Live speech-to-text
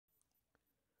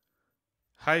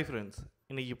Hi friends,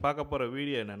 இன்றைக்கி பார்க்க போகிற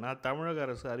வீடியோ என்னென்னா தமிழக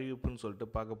அரசு அறிவிப்புன்னு சொல்லிட்டு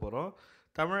பார்க்க போகிறோம்.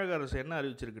 தமிழக அரசு என்ன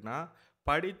அறிவிச்சிருக்குன்னா,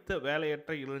 படித்த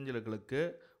வேலையற்ற இளைஞர்களுக்கு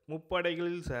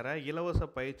முப்படைகளில் சேர இலவச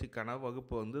பயிற்சிக்கான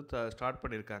வகுப்பு வந்து ஸ்டார்ட்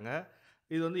பண்ணியிருக்காங்க.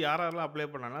 இது வந்து யாரெல்லாம் அப்ளை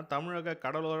பண்ணாங்கன்னா, தமிழக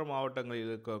கடலோர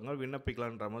மாவட்டங்களில் இருக்கவங்க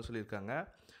விண்ணப்பிக்கலான்ற மாதிரி சொல்லியிருக்காங்க.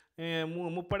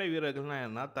 முப்படை வீரர்கள்னால்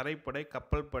என்ன, தரைப்படை,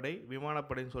 கப்பல் படை,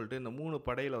 விமானப்படைன்னு சொல்லிட்டு இந்த 3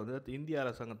 படையில் வந்து இந்திய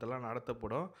அரசாங்கத்தெல்லாம்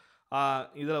நடத்தப்படும்.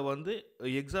 இதில் வந்து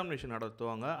எக்ஸாமினேஷன்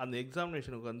நடத்துவாங்க. அந்த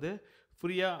எக்ஸாமினேஷனுக்கு வந்து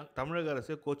ஃப்ரீயாக தமிழக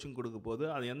அரசே கோச்சிங் கொடுக்க போகுது.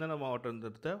 அது எந்தெந்த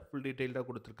மாவட்டன்றத ஃபுல் டீட்டெயில்டாக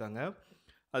கொடுத்துருக்காங்க.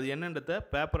 அது என்னன்றத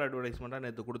பேப்பர் அட்வர்டைஸ்மெண்ட்டாக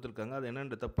நேற்று கொடுத்துருக்காங்க. அது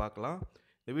என்னன்றத பார்க்கலாம்.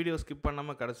 இந்த வீடியோ ஸ்கிப்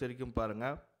பண்ணாமல் கடைசி வரைக்கும்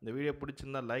பாருங்கள். இந்த வீடியோ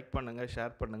பிடிச்சிருந்தால் லைக் பண்ணுங்கள்,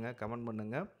 ஷேர் பண்ணுங்கள், கமெண்ட்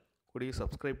பண்ணுங்கள், கூடயே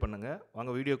சப்ஸ்கிரைப் பண்ணுங்கள்.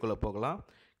 வாங்க வீடியோக்குள்ளே போகலாம்.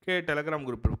 டெலகிராம்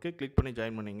குரூப் இருக்குது, கிளிக் பண்ணி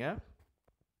ஜாயின் பண்ணிங்க.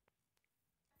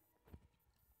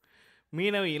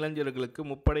 மீனவ இளைஞர்களுக்கு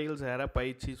முப்படையில் சேர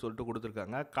பயிற்சி சொல்லிட்டு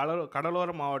கொடுத்துருக்காங்க. கடலோர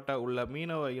மாவட்ட உள்ள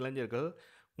மீனவ இளைஞர்கள்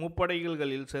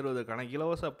முப்படைகளில் சேருவதற்கான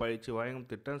இலவச பயிற்சி வழங்கும்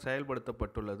திட்டம்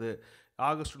செயல்படுத்தப்பட்டுள்ளது.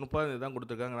 ஆகஸ்ட் 30 தான்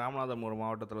கொடுத்துருக்காங்க. ராமநாதபுரம்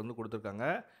மாவட்டத்தில் வந்து கொடுத்துருக்காங்க.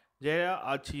 ஜெயா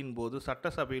ஆட்சியின் போது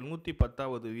சட்டசபையில்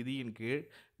 110வது விதியின் கீழ்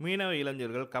மீனவ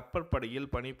இளைஞர்கள்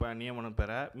கப்பற்படையில் பணி நியமனம்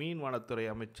பெற மீன்வளத்துறை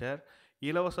அமைச்சர்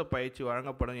இலவச பயிற்சி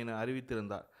வழங்கப்படும் என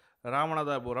அறிவித்திருந்தார்.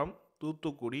 ராமநாதபுரம்,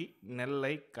 தூத்துக்குடி,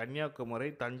 நெல்லை, கன்னியாகுமரி,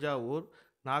 தஞ்சாவூர்,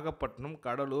 நாகப்பட்டினம்,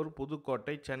 கடலூர்,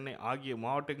 புதுக்கோட்டை, சென்னை ஆகிய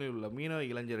மாவட்டங்களில் உள்ள மீனவ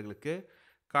இளைஞர்களுக்கு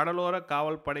கடலோர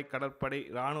காவல்படை, கடற்படை,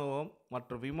 இராணுவம்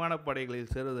மற்றும்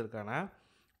விமானப்படைகளில் சேருவதற்கான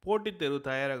போட்டித் தேர்வு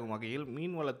தயாராகும் வகையில்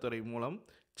மீன்வளத்துறை மூலம்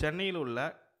சென்னையில் உள்ள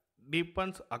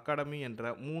டிஃபென்ஸ் அகாடமி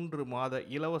என்ற 3 மாத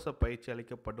இலவச பயிற்சி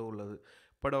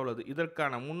அளிக்கப்பட்டுள்ளது.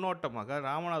 இதற்கான முன்னோட்டமாக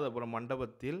ராமநாதபுரம்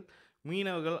மண்டபத்தில்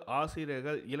மீனவர்கள்,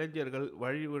 ஆசிரியர்கள், இளைஞர்கள்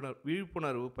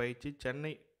விழிப்புணர்வு பயிற்சி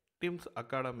சென்னை டிஃபென்ஸ்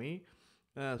அகாடமி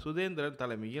சுதேந்திரன்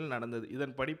தலைமையில் நடந்தது.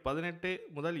 இதன்படி 18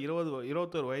 முதல்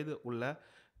 21 வயது உள்ள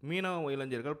மீனவ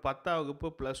இளைஞர்கள் 10ஆம் வகுப்பு,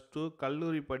 +2,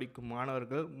 கல்லூரி படிக்கும்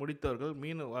மாணவர்கள் முடித்தவர்கள்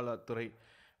மீன்வளத்துறை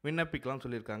விண்ணப்பிக்கலாம்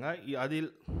சொல்லியிருக்காங்க.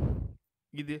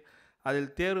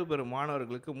 அதில் தேர்வு பெறும்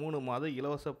மாணவர்களுக்கு 3 மாத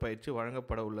இலவச பயிற்சி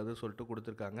வழங்கப்பட உள்ளது சொல்லிட்டு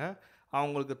கொடுத்துருக்காங்க.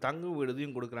 அவங்களுக்கு தங்கும்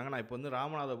விடுதியும் கொடுக்குறாங்க. நான் இப்போ வந்து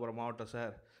ராமநாதபுரம் மாவட்டம்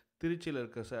சார், திருச்சியில்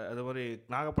இருக்க சார், அது மாதிரி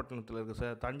நாகப்பட்டினத்தில் இருக்க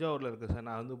சார், தஞ்சாவூரில் இருக்க சார்,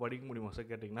 நான் வந்து படிக்க முடியுமா சார்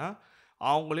கேட்டிங்கன்னா,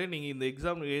 அவங்களே நீங்கள் இந்த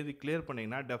எக்ஸாம் எழுதி கிளியர்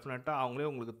பண்ணிங்கன்னா டெஃபினட்டாக அவங்களே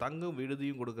உங்களுக்கு தங்கும்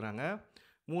விடுதியும் கொடுக்குறாங்க.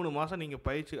 3 மாதம் நீங்கள்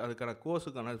பயிற்சி அதுக்கான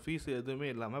கோர்ஸுக்கான ஃபீஸ் எதுவுமே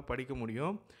இல்லாமல் படிக்க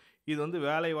முடியும். இது வந்து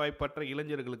வேலை வாய்ப்பற்ற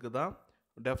இளைஞர்களுக்கு தான்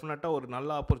டெஃபினட்டாக ஒரு நல்ல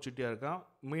ஆப்பர்ச்சுனிட்டியாக இருக்கும்.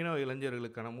 மீனவ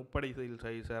இளைஞர்களுக்கான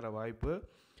முப்படையில் சேர வாய்ப்பு.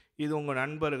 இது உங்கள்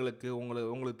நண்பர்களுக்கு,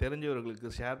 உங்களுக்கு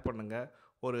தெரிஞ்சவர்களுக்கு ஷேர் பண்ணுங்கள்.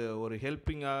 ஒரு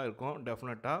ஹெல்ப்பிங்காக இருக்கும்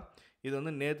டெஃபினட்டாக. இது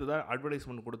வந்து நேற்று தான்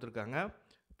அட்வர்டைஸ்மெண்ட் கொடுத்துருக்காங்க.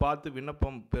 பார்த்து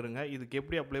விண்ணப்பம் பெறுங்க. இதுக்கு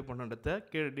எப்படி அப்ளை பண்ணுன்றத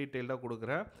கீழே டீட்டெயில்டாக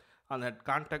கொடுக்குறேன். அந்த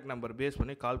கான்டாக்ட் நம்பர் பேஸ்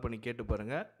பண்ணி கால் பண்ணி கேட்டு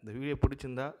பாருங்கள். இந்த வீடியோ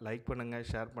பிடிச்சிருந்தா லைக் பண்ணுங்கள்,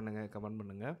 ஷேர் பண்ணுங்கள், கமெண்ட்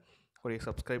பண்ணுங்கள், ஒரு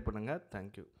சப்ஸ்கிரைப் பண்ணுங்கள்.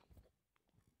 தேங்க்யூ.